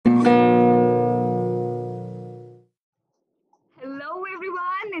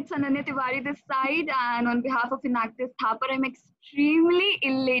it's Ananya Tiwari this side, and on behalf of Enactus Thapar, I'm extremely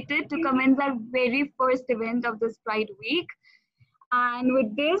elated to commence our very first event of this Pride Week. And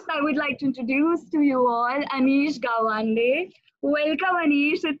with this, I would like to introduce to you all Anish Gawande. Welcome,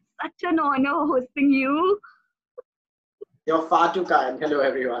 Anish. It's such an honor hosting you. You're far too kind. Hello,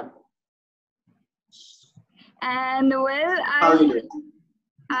 everyone. And well, How are you doing?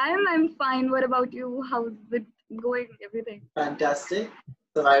 I'm fine. What about you? How's it going? Everything? Fantastic.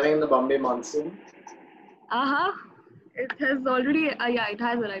 Surviving the Bombay monsoon. It has already. Yeah, it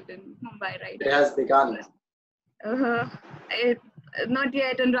has arrived in Mumbai, right? It has begun. It not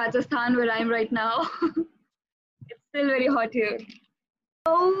yet in Rajasthan where I'm right now. It's still very hot here.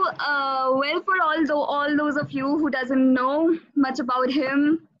 So, well, for all those of you who doesn't know much about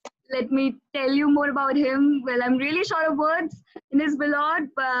him, let me tell you more about him. Well, I'm really short of words in his vlog,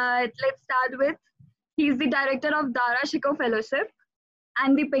 but let's start with, he's the director of Dara Shikoh Fellowship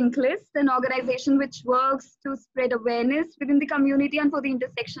and the Pink List, an organization which works to spread awareness within the community and for the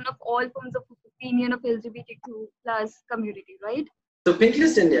intersection of all forms of opinion of LGBTQ plus community, right? So Pink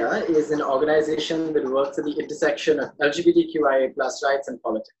List India is an organization that works at the intersection of LGBTQIA plus rights and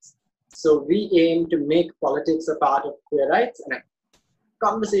politics. So we aim to make politics a part of queer rights and a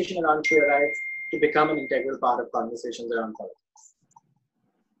conversation around queer rights to become an integral part of conversations around politics.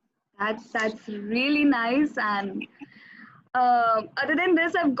 That's really nice. And other than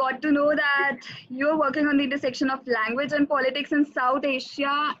this, I've got to know that you're working on the intersection of language and politics in South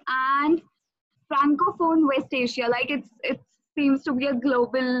Asia and Francophone West Asia. Like it seems to be a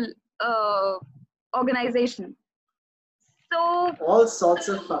global organization. So all sorts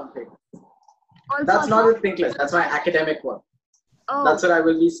of fun things. That's not a Pink List. That's my academic one. Oh. That's what I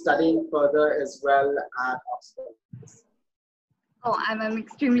will be studying further as well at Oxford. Oh, I'm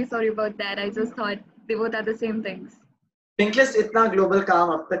extremely sorry about that. I just thought they both are the same things. Pink List itna global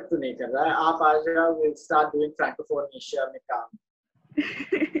kaam ab tak to nahi kar raha hai. Aap aa jao, we'll start doing Francophone Asia mein kaam.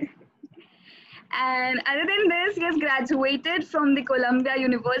 And other than this, he has graduated from the Columbia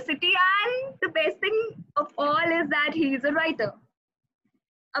University, and the best thing of all is that he is a writer.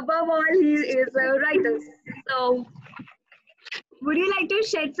 Above all, he is a writer. So, would you like to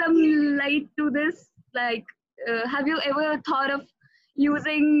shed some light to this? Like, have you ever thought of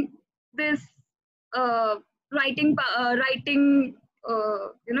using this writing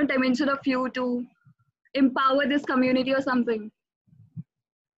dimension of you to empower this community or something?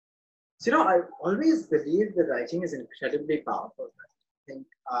 So, I always believe that writing is incredibly powerful. I think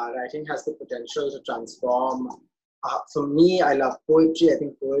writing has the potential to transform. For me, I love poetry. I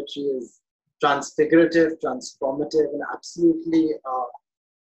think poetry is transfigurative, transformative, and absolutely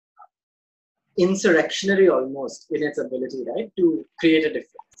insurrectionary almost in its ability, right, to create a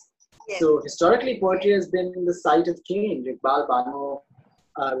difference. Yes. So historically, poetry has been the site of change. Iqbal Bano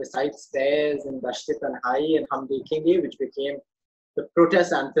recites fairs in Dashte Tanhai and Hum Dekhenge, which became the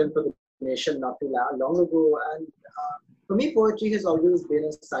protest anthem for the nation not too long ago. And for me, poetry has always been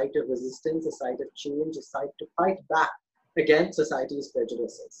a site of resistance, a site of change, a site to fight back against society's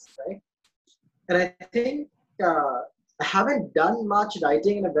prejudices, right? And I think I haven't done much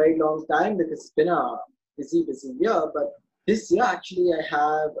writing in a very long time because it's been a busy year. But this year, actually, I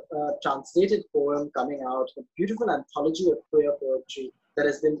have a translated poem coming out, a beautiful anthology of queer poetry that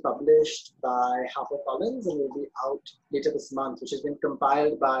has been published by HarperCollins and will be out later this month, which has been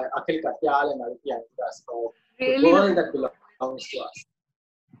compiled by Akhil Katyal and Aditya Ankuras called The World That Belongs to Us.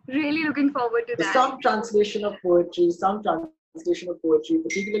 Really looking forward to that. Some translation of poetry,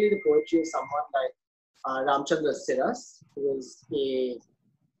 particularly the poetry of someone like Ramchandra Siras, who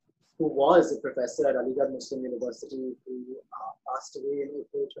was a professor at Aligarh Muslim University, who passed away in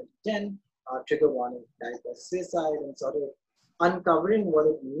April 2010, trigger warning, died by suicide, and sort of uncovering what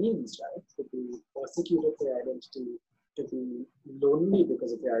it means, right, to be persecuted for your identity, to be lonely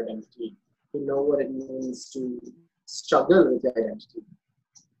because of your identity, to know what it means to struggle with your identity,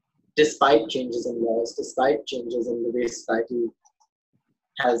 despite changes in laws, despite changes in the way society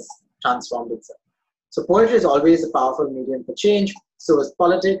has transformed itself. So poetry is always a powerful medium for change. So is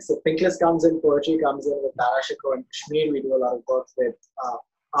politics. So Pink List comes in, poetry comes in. With Dara Shikoh and Kashmir, we do a lot of work with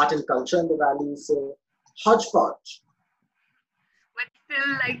art and culture in the valley. So hodgepodge. But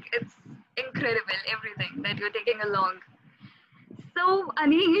still, like, it's incredible, everything that you're taking along. So,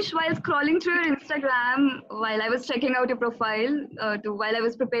 Anish, while scrolling through your Instagram, while I was checking out your profile, while I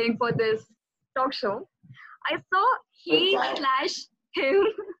was preparing for this talk show, I saw he/him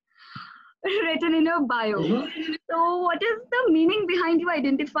written in your bio. Mm-hmm. So, what is the meaning behind you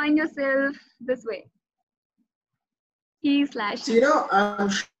identifying yourself this way? He/him. So, I'm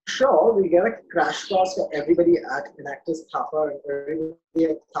sure, we get a crash course for everybody at Enactus Thapa and everybody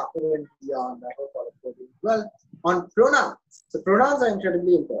at Thapa and beyond. I hope all of you do well. On pronouns. So pronouns are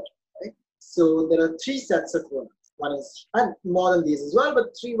incredibly important, right? So there are 3 sets of pronouns. One is, and more than these as well,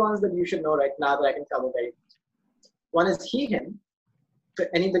 but 3 ones that you should know right now that I can cover very much. One is he, him, for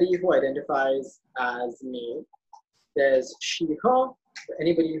anybody who identifies as male. There's she, her, for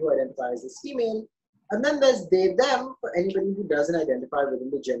anybody who identifies as female. And then there's they, them, for anybody who doesn't identify within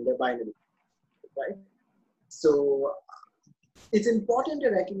the gender binary, right? So it's important to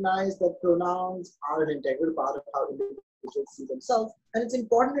recognize that pronouns are an integral part of how individuals see themselves. And it's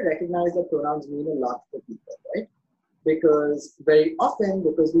important to recognize that pronouns mean a lot for people, right? Because very often,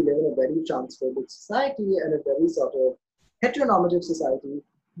 because we live in a very transphobic society and a very sort of heteronormative society,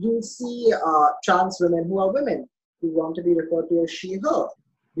 you'll see trans women who are women who want to be referred to as she, her,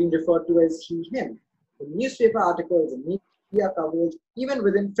 being referred to as he, him, in newspaper articles, in media coverage, even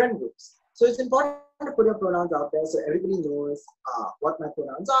within friend groups. So it's important to put your pronouns out there so everybody knows what my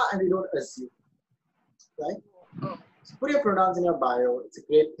pronouns are and we don't assume, right? So put your pronouns in your bio. It's a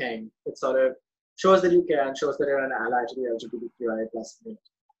great thing. It sort of shows that you care and shows that you're an ally to the LGBTQIA+ community.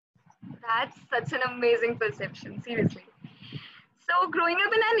 That's such an amazing perception, seriously. So growing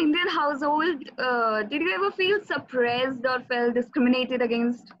up in an Indian household, did you ever feel suppressed or felt discriminated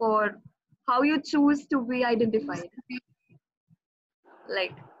against for how you choose to be identified?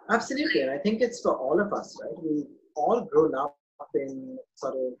 Like, absolutely, and I think it's for all of us, right? We've all grown up in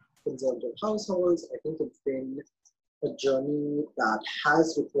sort of conservative households. I think it's been a journey that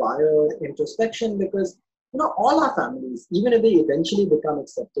has required introspection because, you know, all our families, even if they eventually become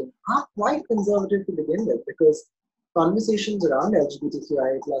accepting, are quite conservative to begin with because conversations around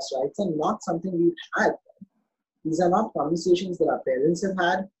LGBTQIA+ rights are not something we've had. Right? These are not conversations that our parents have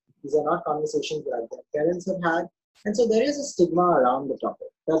had. These are not conversations that our grandparents have had. And so there is a stigma around the topic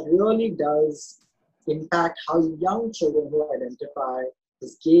that really does impact how young children who identify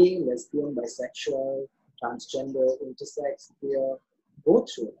as gay, lesbian, bisexual, transgender, intersex, queer, go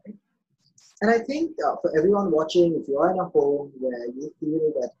through, right? And I think for everyone watching, if you're in a home where you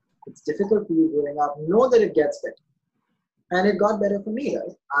feel that it's difficult for you growing up, know that it gets better. And it got better for me,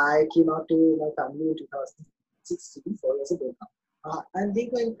 right? I came out to my family in 2016, 4 years ago now. And they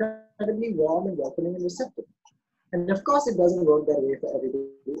were incredibly warm and welcoming and receptive. And of course, it doesn't work that way for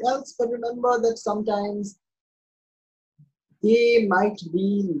everybody else, but remember that sometimes they might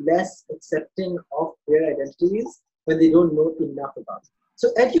be less accepting of their identities when they don't know enough about it.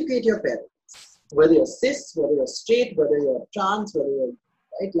 So educate your parents, whether you're cis, whether you're straight, whether you're trans, whether you're,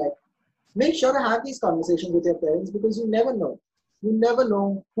 right? Like, make sure to have these conversations with your parents because you never know. You never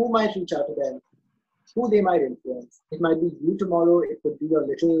know who might reach out to them, who they might influence. It might be you tomorrow, it could be your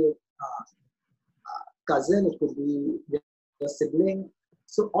little cousin, it could be your sibling.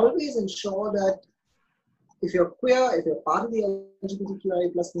 So always ensure that if you're queer, if you're part of the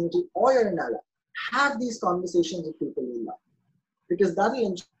LGBTQIA+ community, or you're an ally, have these conversations with people you love. Because that will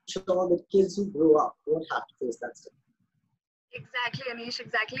ensure that kids who grow up won't have to face that stuff. Exactly, Anish,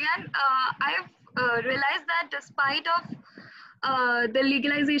 exactly. And I've realized that despite of the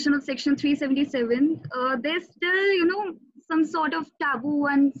legalization of Section 377, there's still, you know, some sort of taboo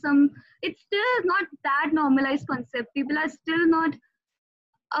and it's still not that normalized concept. People are still not,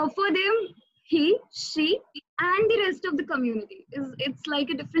 for them, he, she, and the rest of the community it's like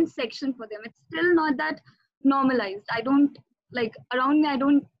a different section for them. It's still not that normalized. I don't, like, around me, I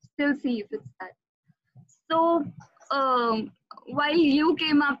don't still see if it's that. So while you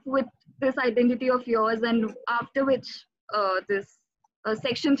came up with this identity of yours and after which this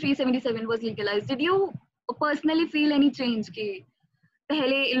Section 377 was legalized, did you personally feel any change कि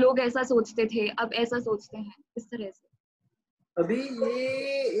पहले लोग ऐसा सोचते थे अब ऐसा सोचते हैं इस तरह से? अभी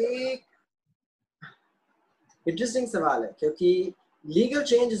ये एक interesting सवाल है क्योंकि legal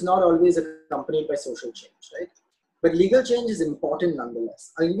change is not always accompanied by social change, right? But legal change is important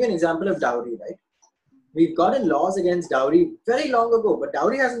nonetheless. I'll give you an example of dowry, right? We've gotten laws against dowry very long ago, but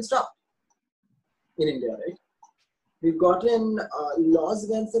dowry hasn't stopped in India, right? We've gotten laws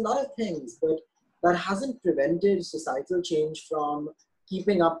against a lot of things, but that hasn't prevented societal change from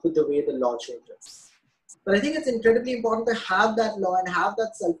keeping up with the way the law changes. But I think it's incredibly important to have that law and have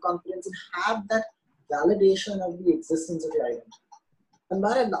that self-confidence and have that validation of the existence of your identity. And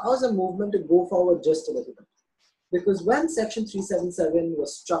that allows a movement to go forward just a little bit. Because when Section 377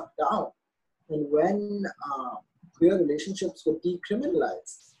 was struck down and when queer relationships were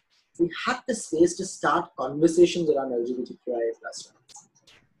decriminalized, we had the space to start conversations around LGBTQIA+ rights.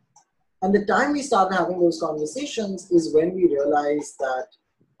 And the time we started having those conversations is when we realized that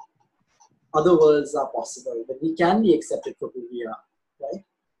other worlds are possible, that we can be accepted for who we are, right?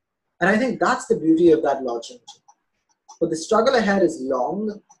 And I think that's the beauty of that law changing. But the struggle ahead is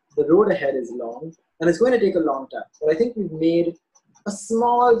long, the road ahead is long, and it's going to take a long time. But I think we've made a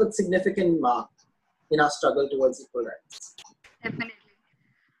small but significant mark in our struggle towards equal rights. Definitely.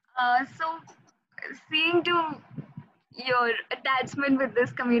 So, seeing to your attachment with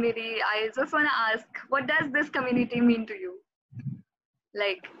this community, I just want to ask, what does this community mean to you?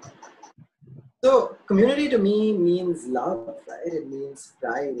 Like, so community to me means love, right? It means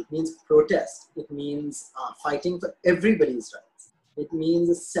pride, it means protest, it means fighting for everybody's rights. It means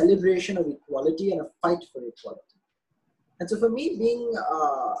a celebration of equality and a fight for equality. And so for me, being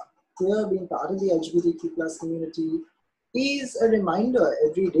queer, being part of the LGBTQ plus community is a reminder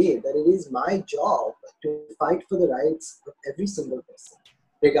every day that it is my job to fight for the rights of every single person,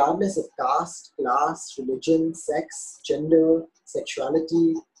 regardless of caste, class, religion, sex, gender,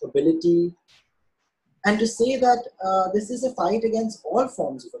 sexuality, ability, and to say that this is a fight against all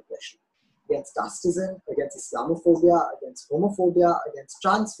forms of oppression, against casteism, against Islamophobia, against homophobia, against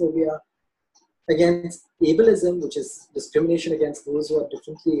transphobia, against ableism, which is discrimination against those who are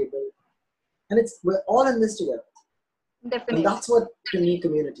differently able. And we're all in this together. definitely. And that's what, to me,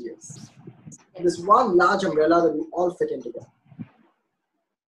 community is. This one large umbrella that we all fit in together.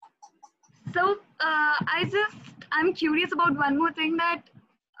 So, I'm curious about one more thing, that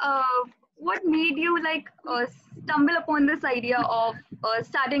what made you like stumble upon this idea of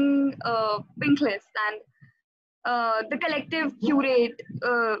starting Pinklist and the collective you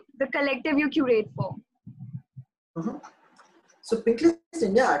curate for? Mm-hmm. So Pinklist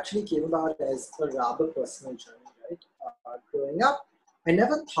India actually came about as a rather personal journey, right? Growing up, I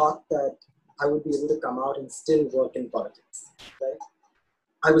never thought that I would be able to come out and still work in politics, right?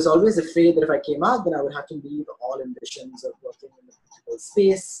 I was always afraid that if I came out, then I would have to leave all ambitions of working in the political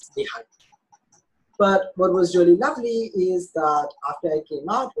space behind. But what was really lovely is that after I came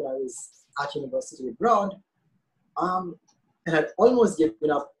out, when I was at university abroad, and I'd almost given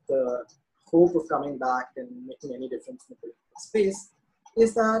up the hope of coming back and making any difference in the political space,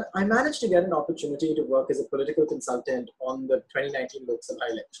 is that I managed to get an opportunity to work as a political consultant on the 2019 Lok Sabha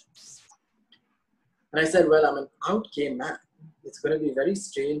elections. And I said, well, I'm an out gay man. It's going to be very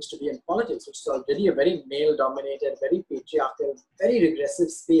strange to be in politics, which is already a very male-dominated, very patriarchal, very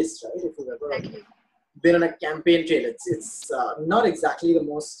regressive space, right? If you've ever been on a campaign trail, it's not exactly the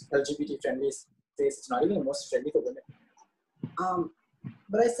most LGBT-friendly space. It's not even the most friendly for women.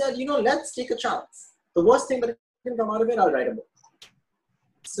 But I said, let's take a chance. The worst thing that can come out of it, I'll write a book.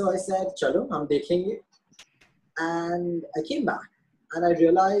 So I said, chalo, hum dekhenge. And I came back and I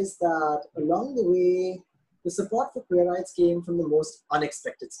realized that along the way, the support for queer rights came from the most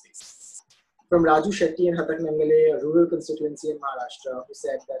unexpected spaces. From Raju Shetty and Hatak Nangale, a rural constituency in Maharashtra, who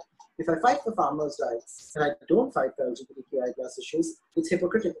said that if I fight for farmers' rights and I don't fight for LGBTQI+ issues, it's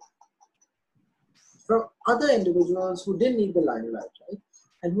hypocritical. From other individuals who didn't need the limelight, right?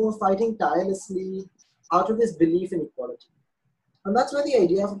 And who are fighting tirelessly out of this belief in equality. And that's where the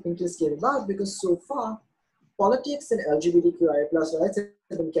idea of Pinklist came about, because so far, politics and LGBTQI+ rights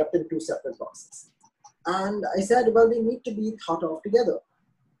have been kept in two separate boxes. And I said, well, we need to be thought of together,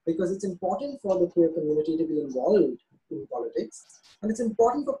 because it's important for the queer community to be involved in politics, and it's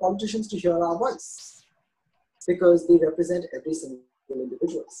important for politicians to hear our voice, because they represent every single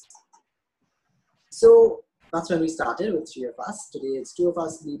individual. So that's when we started with three of us. Today it's two of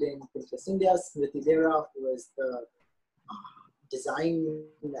us leading Pinklist India, Smriti Dera, who is the design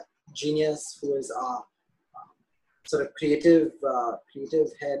genius, who is our sort of creative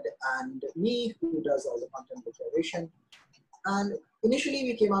head, and me, who does all the content declaration. And initially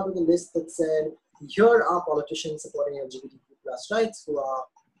we came out with a list that said, here are politicians supporting LGBTQ+ rights who are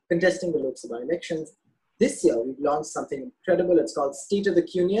contesting the Lok Sabha elections. This year we've launched something incredible. It's called State of the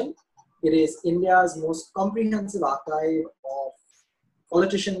Union. It is India's most comprehensive archive of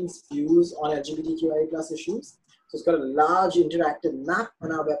politicians' views on LGBTQI+ issues. So it's got a large interactive map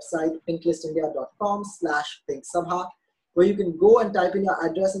on our website, pinklistindia.com/pinksabha, where you can go and type in your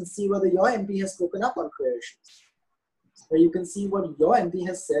address and see whether your MP has spoken up on queer issues, where you can see what your MP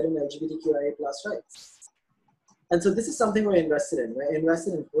has said on LGBTQIA+ rights. And so this is something we're invested in. We're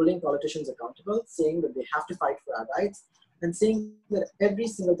invested in holding politicians accountable, saying that they have to fight for our rights, and saying that every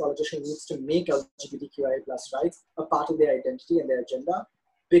single politician needs to make LGBTQIA+ rights a part of their identity and their agenda,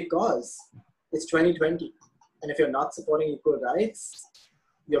 because it's 2020. And if you're not supporting equal rights,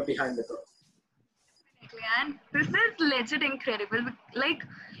 you're behind the curve. And this is legit incredible. Like,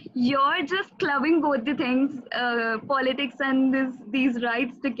 you're just clubbing both the things, politics and these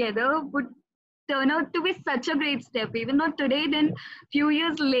rights together would turn out to be such a great step. Even not today, then few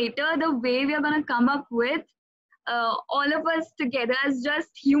years later, the way we are going to come up with all of us together as just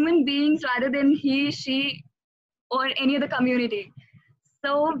human beings rather than he, she, or any other community.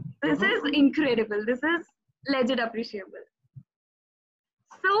 So this is incredible. This is legit appreciable.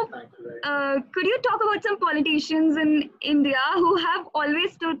 So could you talk about some politicians in India who have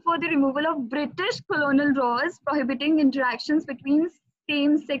always stood for the removal of British colonial laws prohibiting interactions between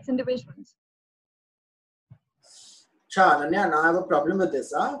same-sex individuals? अच्छा Ananya, now I have a problem with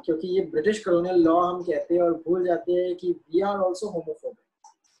this, क्योंकि ये British colonial law हम कहते हैं और भूल जाते हैं कि we are also homophobic,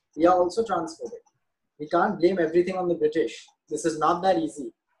 we are also transphobic. We can't blame everything on the British. This is not that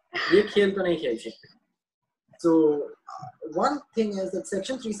easy. ये खेल तो नहीं खेल सकते. So one thing is that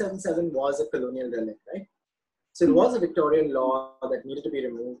Section 377 was a colonial relic, right? So it was a Victorian law that needed to be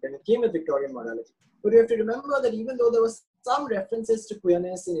removed, and it came with Victorian morality. But you have to remember that even though there was some references to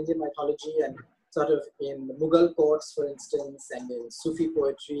queerness in Indian mythology and sort of in the Mughal courts, for instance, and in Sufi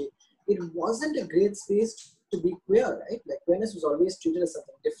poetry, it wasn't a great space to be queer, right? Like queerness was always treated as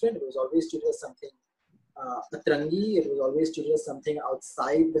something different. It was always treated as something atrangi. It was always treated as something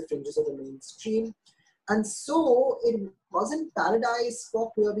outside the fringes of the mainstream. And so it wasn't paradise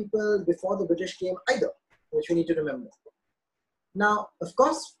for queer people before the British came either, which we need to remember. Now, of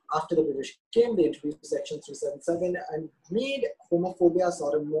course, after the British came, they introduced Section 377 and made homophobia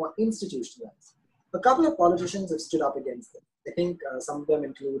sort of more institutionalized. A couple of politicians have stood up against it. I think some of them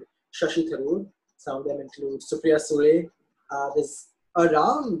include Shashi Tharoor, some of them include Supriya Sule. There's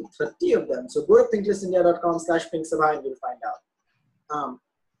around 30 of them. So go to pinklistindia.com/pinksabha and you'll find out.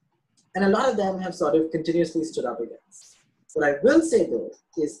 And a lot of them have sort of continuously stood up against. What I will say though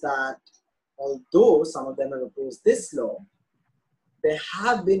is that although some of them have opposed this law, there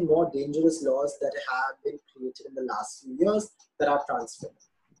have been more dangerous laws that have been created in the last few years that are transphobic.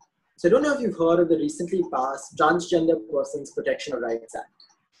 So I don't know if you've heard of the recently passed Transgender Persons Protection of Rights Act.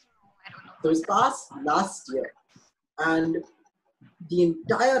 So it was passed last year, and the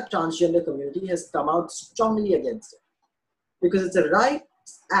entire transgender community has come out strongly against it because it's a rights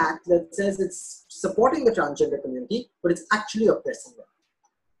act that says it's supporting the transgender community, but it's actually oppressing them,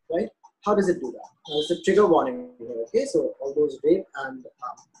 right? How does it do that? It's a trigger warning here, okay? So all those rape and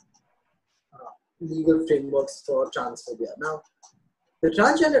legal frameworks for transphobia. Now, the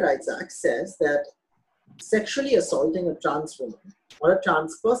Transgender Rights Act says that sexually assaulting a trans woman or a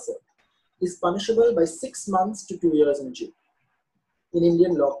trans person is punishable by 6 months to 2 years in jail. In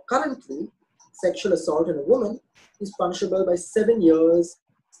Indian law, currently, sexual assault on a woman is punishable by 7 years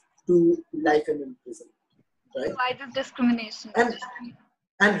to life in imprisonment, right? Why this discrimination?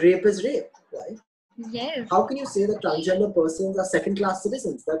 And rape is rape, right? Yes. How can you say that transgender persons are second-class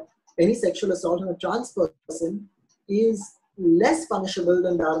citizens? That any sexual assault on a trans person is less punishable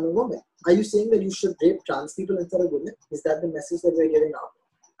than that on a woman? Are you saying that you should rape trans people instead of women? Is that the message that we're giving out?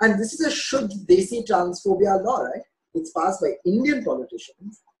 And this is a should desi transphobia law, right? It's passed by Indian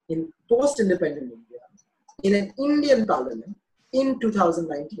politicians in post-independent India, in an Indian parliament in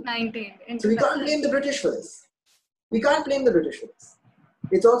 2019. So we can't blame the British for this. We can't blame the British for this.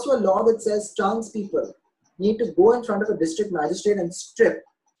 It's also a law that says trans people need to go in front of a district magistrate and strip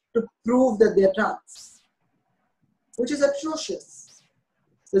to prove that they're trans, which is atrocious.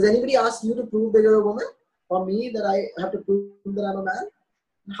 Does anybody ask you to prove that you're a woman? Or me that I have to prove that I'm a man?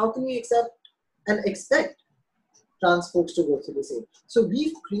 How can we accept and expect trans folks to go through the same? So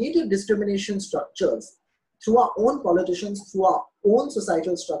we've created discrimination structures through our own politicians, through our own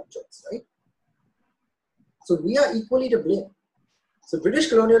societal structures, right? So we are equally to blame. So British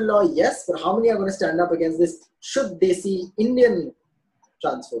colonial law, yes, but how many are going to stand up against this should they see Indian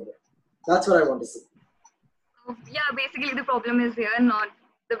transphobia? That's what I want to see. Yeah, basically the problem is here, not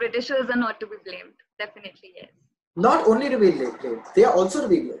the Britishers are not to be blamed. Definitely, yes. Not only to be blamed, they are also to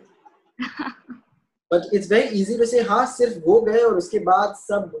be blamed. But it's very easy to say, हाँ सिर्फ वो गए और उसके बाद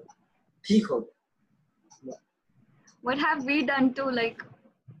सब ठीक हो गए. What have we done to like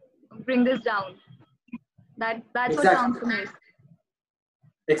bring this down? That's exactly. What counts for me.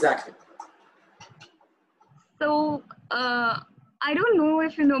 Exactly. So I don't know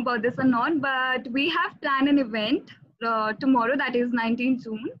if you know about this or not, but we have planned an event tomorrow, that is 19th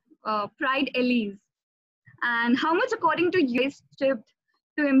June, Pride Elise. And how much, according to you, is stripped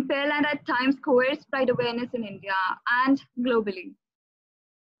to impel and at times coerce pride awareness in India and globally?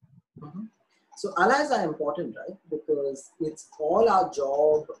 Mm-hmm. So allies are important, right? Because it's all our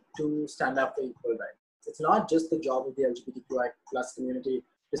job to stand up for equal rights. It's not just the job of the LGBTQI plus community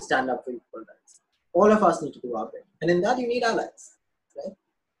to stand up for equal rights. All of us need to do our bit. And in that you need allies,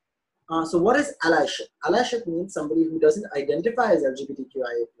 right? So what is allyship? Allyship means somebody who doesn't identify as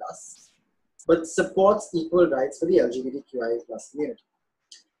LGBTQIA plus, but supports equal rights for the LGBTQIA plus community.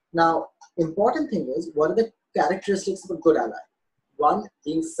 Now, important thing is, what are the characteristics of a good ally. One,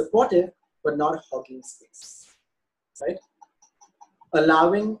 being supportive but not hogging space, right?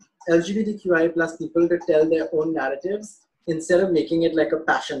 Allowing LGBTQI plus people to tell their own narratives instead of making it like a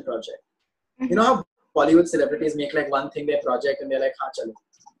passion project. You know how Bollywood celebrities make like one thing their project and they're like, "Ha chalo,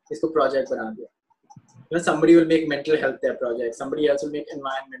 isko project bana diya." You know, somebody will make mental health their project, somebody else will make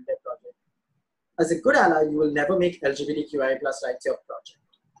environment their project. As a good ally, you will never make LGBTQI plus rights your project.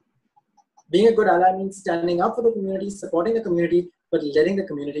 Being a good ally means standing up for the community, supporting the community, but letting the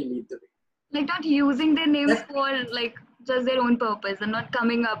community lead the way. Like not using their names for like just their own purpose and not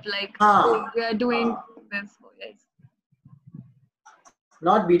coming up like, oh, we are doing this for guys.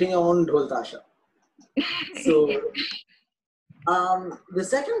 Not beating your own dhol tasha. So, the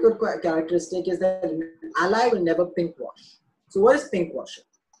second good characteristic is that an ally will never pink wash. So what is pink washing?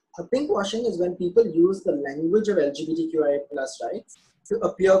 A pink washing is when people use the language of LGBTQI plus rights to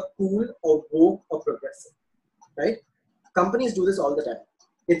appear cool or woke or progressive, right? Companies do this all the time.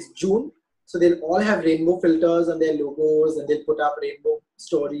 It's June, so they'll all have rainbow filters on their logos and they'll put up rainbow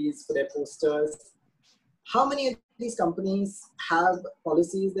stories for their posters. How many of these companies have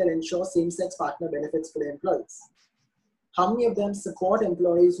policies that ensure same-sex partner benefits for their employees? How many of them support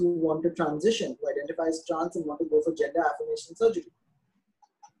employees who want to transition, who identify as trans and want to go for gender affirmation surgery?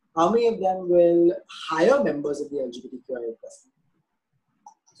 How many of them will hire members of the LGBTQIA plus?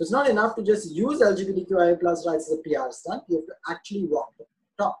 So it's not enough to just use LGBTQIA plus rights as a PR stunt. You have to actually walk the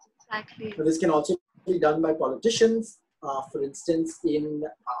talk. Exactly. So this can also be done by politicians. For instance, in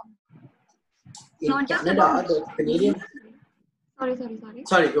Canada, the Canadian.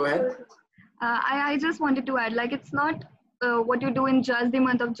 Sorry, go ahead. I just wanted to add, like, it's not what you do in just the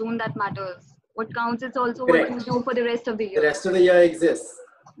month of June that matters. What counts is also Correct. what you do for the rest of the year. The rest of the year exists.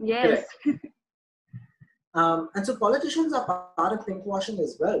 Yes. And so politicians are part of pink washing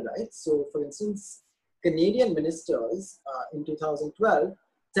as well, right? So, for instance, Canadian ministers in 2012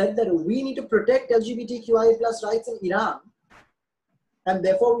 said that we need to protect LGBTQI plus rights in Iran, and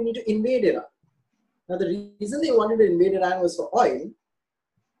therefore we need to invade Iran. Now, the reason they wanted to invade Iran was for oil,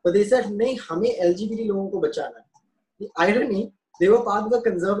 but they said, "Nahi, hame LGBT logon ko bachana hai." The irony, they were part of the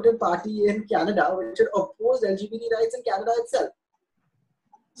Conservative Party in Canada, which had opposed LGBT rights in Canada itself.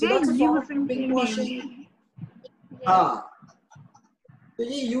 So that's a form of pink washing. हाँ, तो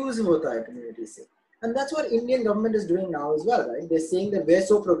ये use होता है community से, and that's what Indian government is doing now as well, right? They're saying that we're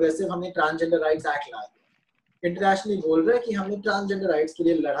so progressive, हमने Transgender Rights Act ला दिया, internationally बोल रहे हैं कि हमने transgender rights के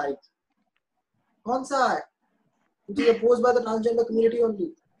लिए लड़ाई की, कौन सा है? Which is opposed by the transgender community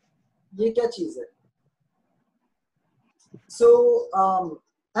only. ये क्या चीज है? So,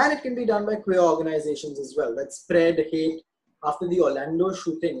 and it can be done by queer organizations as well that spread hate. After the Orlando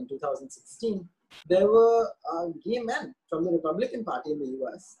shooting in 2016, there were gay men from the Republican Party in the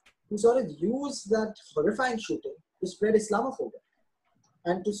US who sort of used that horrifying shooting to spread Islamophobia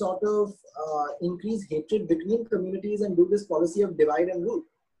and to sort of increase hatred between communities and do this policy of divide and rule,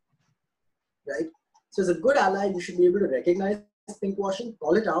 right? So as a good ally, you should be able to recognize pink washing,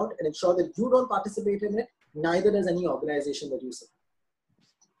 call it out, and ensure that you don't participate in it, neither does any organization that you support.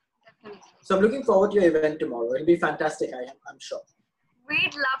 So I'm looking forward to your event tomorrow. It'll be fantastic, I'm sure.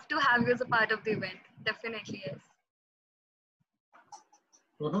 We'd love to have you as a part of the event. Definitely, yes.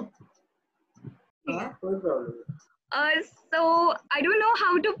 No problem. So I don't know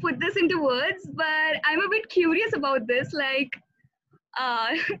how to put this into words, but I'm a bit curious about this. Like,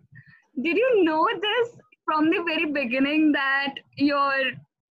 did you know this from the very beginning that your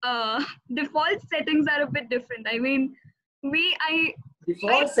default settings are a bit different? I mean,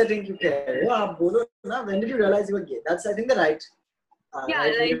 default setting you care. When did you realize you were gay? That's, I think, the right.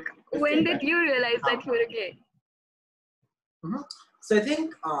 Like, when did you realize that you were gay? So I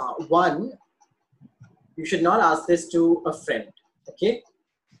think, one, you should not ask this to a friend, okay?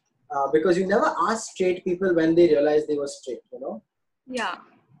 Because you never ask straight people when they realize they were straight, you know? Yeah.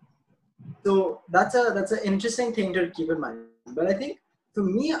 So that's an interesting thing to keep in mind. But I think, for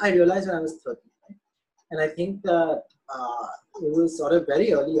me, I realized when I was 30, right? And I think that it was sort of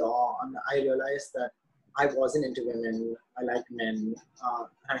very early on, I realized that I wasn't into women, I liked men.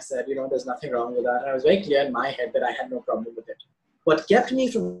 I said, you know, there's nothing wrong with that. And I was very clear in my head that I had no problem with it. What kept me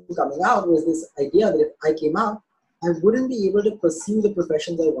from coming out was this idea that if I came out, I wouldn't be able to pursue the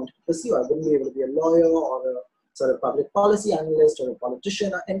professions I wanted to pursue. I wouldn't be able to be a lawyer or a sort of public policy analyst or a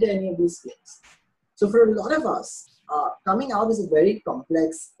politician or enter any of these fields. So for a lot of us, coming out is a very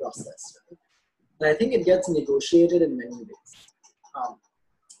complex process, right? And I think it gets negotiated in many ways.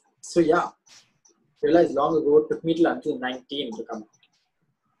 So yeah, realized long ago, it took me until 19 to come out.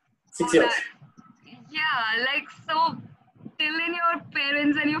 6 years. Yeah, like, so till then your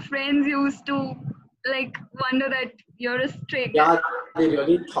parents and your friends used to like wonder that you're a stray Yeah, cat. they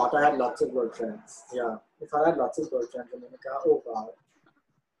really thought I had lots of girlfriends. Yeah, if I had lots of girlfriends, I'm like, oh wow,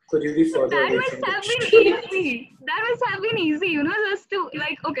 could you be further That away must from the have been picture? easy. That must have been easy, you know, just to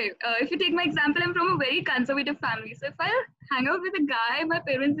like, okay, if you take my example, I'm from a very conservative family. So if I hang out with a guy, my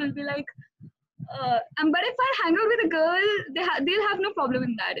parents will be like, but if I hang out with a girl, they'll have no problem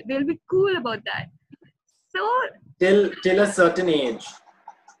in that. They'll be cool about that. So, Till a certain age.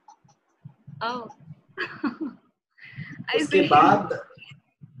 oh, I उसके see. बाद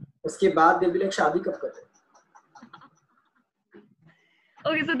उसके बाद they'll be like शादी कब कर रहे?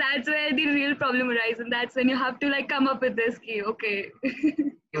 Okay, so that's where the real problem arises, and that's when you have to like come up with this key. Okay,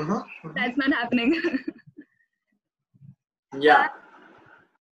 that's not happening. Yeah.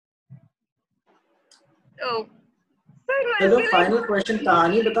 Oh, so it must चलो be like, final question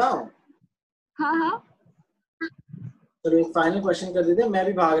कहानी बताओ. हाँ. चलो एक final question कर देते हैं. मैं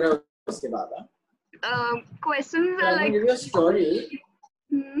भी भाग रहा हूँ उसके बाद. Questions are I'm like. gonna give you a story.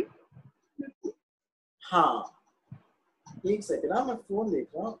 हाँ. एक सेकंड मैं फोन देख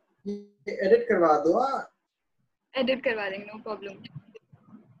रहा हूँ. एडिट करवा दो. एडिट करवा देंगे, no problem.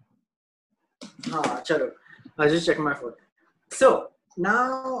 हाँ चलो. I'll just check my phone. So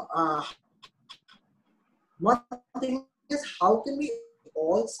now one thing is, how can we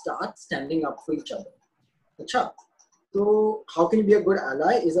all start standing up for each other? Achha. So how can you be a good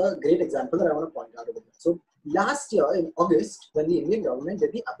ally is a great example that I want to point out over here. So last year in August, when the Indian government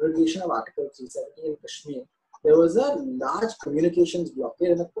did the abrogation of Article 370 in Kashmir, there was a large communications blockade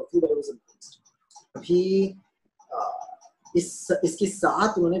and a curfew that was imposed. अभी इसके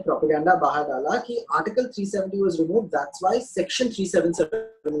साथ उन्होंने propaganda बाहर डाला कि Article 370 was removed. That's why Section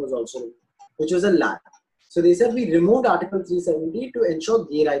 377 was also removed, which was a lie. So they said we removed Article 370 to ensure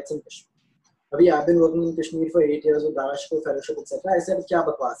gay rights in Kashmir. अभी I've been working in Kashmir for 8 years with Darashko Fellowship, etc. I said क्या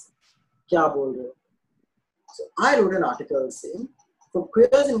बकवास है, क्या बोल रहे हो? So I wrote an article saying for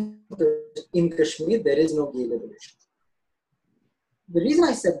queers in Kashmir there is no gay liberation. The reason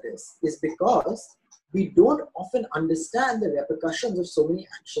I said this is because we don't often understand the repercussions of so many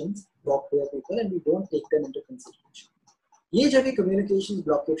actions for queer people, and we don't take them into consideration. ये जब ये communications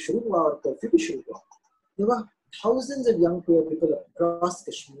blockade शुरू हुआ और curfew भी शुरू हुआ, there were thousands of young queer people across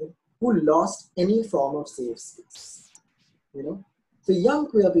Kashmir who lost any form of safe space. You know, for young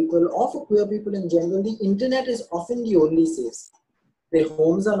queer people or for queer people in general, the internet is often the only safe space. Their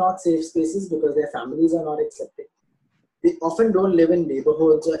homes are not safe spaces because their families are not accepted. They often don't live in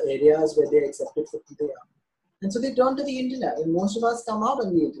neighborhoods or areas where they're accepted for who they are. And so they turn to the internet, and most of us come out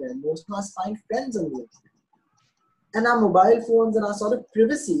on the internet. Most of us find friends on the internet. And our mobile phones and our sort of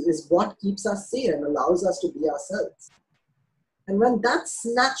privacy is what keeps us safe and allows us to be ourselves. And when that's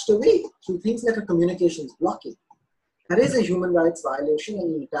snatched away through things like a communications blockade, that is a human rights violation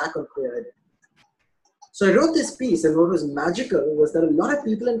and an attack on queer identity. So I wrote this piece, and what was magical was that a lot of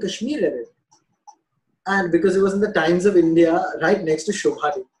people in Kashmir read it. And because it was in the Times of India, right next to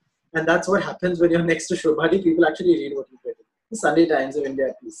Shobhadi. And that's what happens when you're next to Shobhadi, people actually read what you written. The Sunday Times of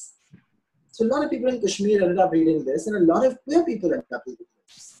India piece. So a lot of people in Kashmir ended up reading this, and a lot of queer people ended up reading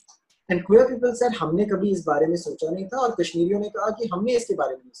this. And queer people said, हमने कभी इस बारे में सोचा नहीं था, और कश्मीरियों ने कहा कि हमने इसके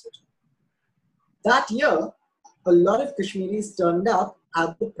बारे में नहीं सोचा. That year, a lot of Kashmiris turned up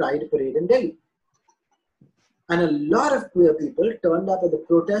at the Pride Parade in Delhi. And a lot of queer people turned up at the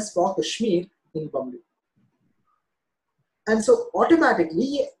protest for Kashmir in Bombay. And so automatically,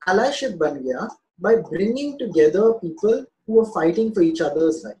 ये allyship बन गया by bringing together people who are fighting for each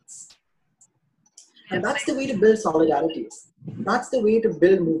other's rights. And that's the way to build solidarities. That's the way to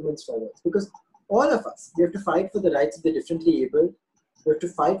build movements forward. Because all of us, we have to fight for the rights of the differently abled. We have to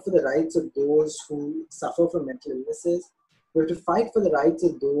fight for the rights of those who suffer from mental illnesses. We have to fight for the rights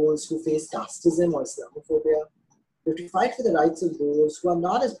of those who face casteism or Islamophobia. We have to fight for the rights of those who are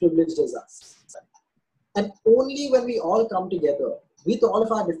not as privileged as us. And only when we all come together with all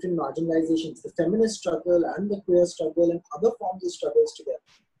of our different marginalizations, the feminist struggle and the queer struggle and other forms of struggles together,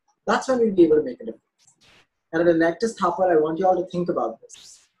 that's when we'll be able to make a difference. And at Enactus Thapar, I want you all to think about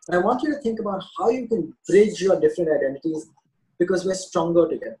this. And I want you to think about how you can bridge your different identities, because we're stronger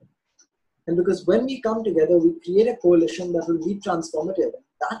together. And because when we come together, we create a coalition that will be transformative.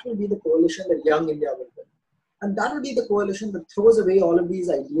 That will be the coalition that Young India will build. And that will be the coalition that throws away all of these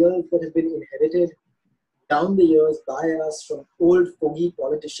ideals that have been inherited down the years by us from old fogey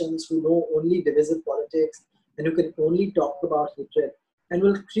politicians who know only divisive politics and who can only talk about hatred, and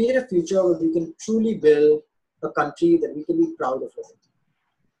will create a future where we can truly build a country that we can be proud of living.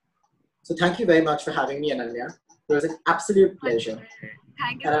 So thank you very much for having me, Ananya. It was an absolute pleasure.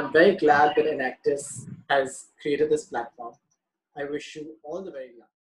 Thank you. And I'm very glad that Enactus has created this platform. I wish you all the very best.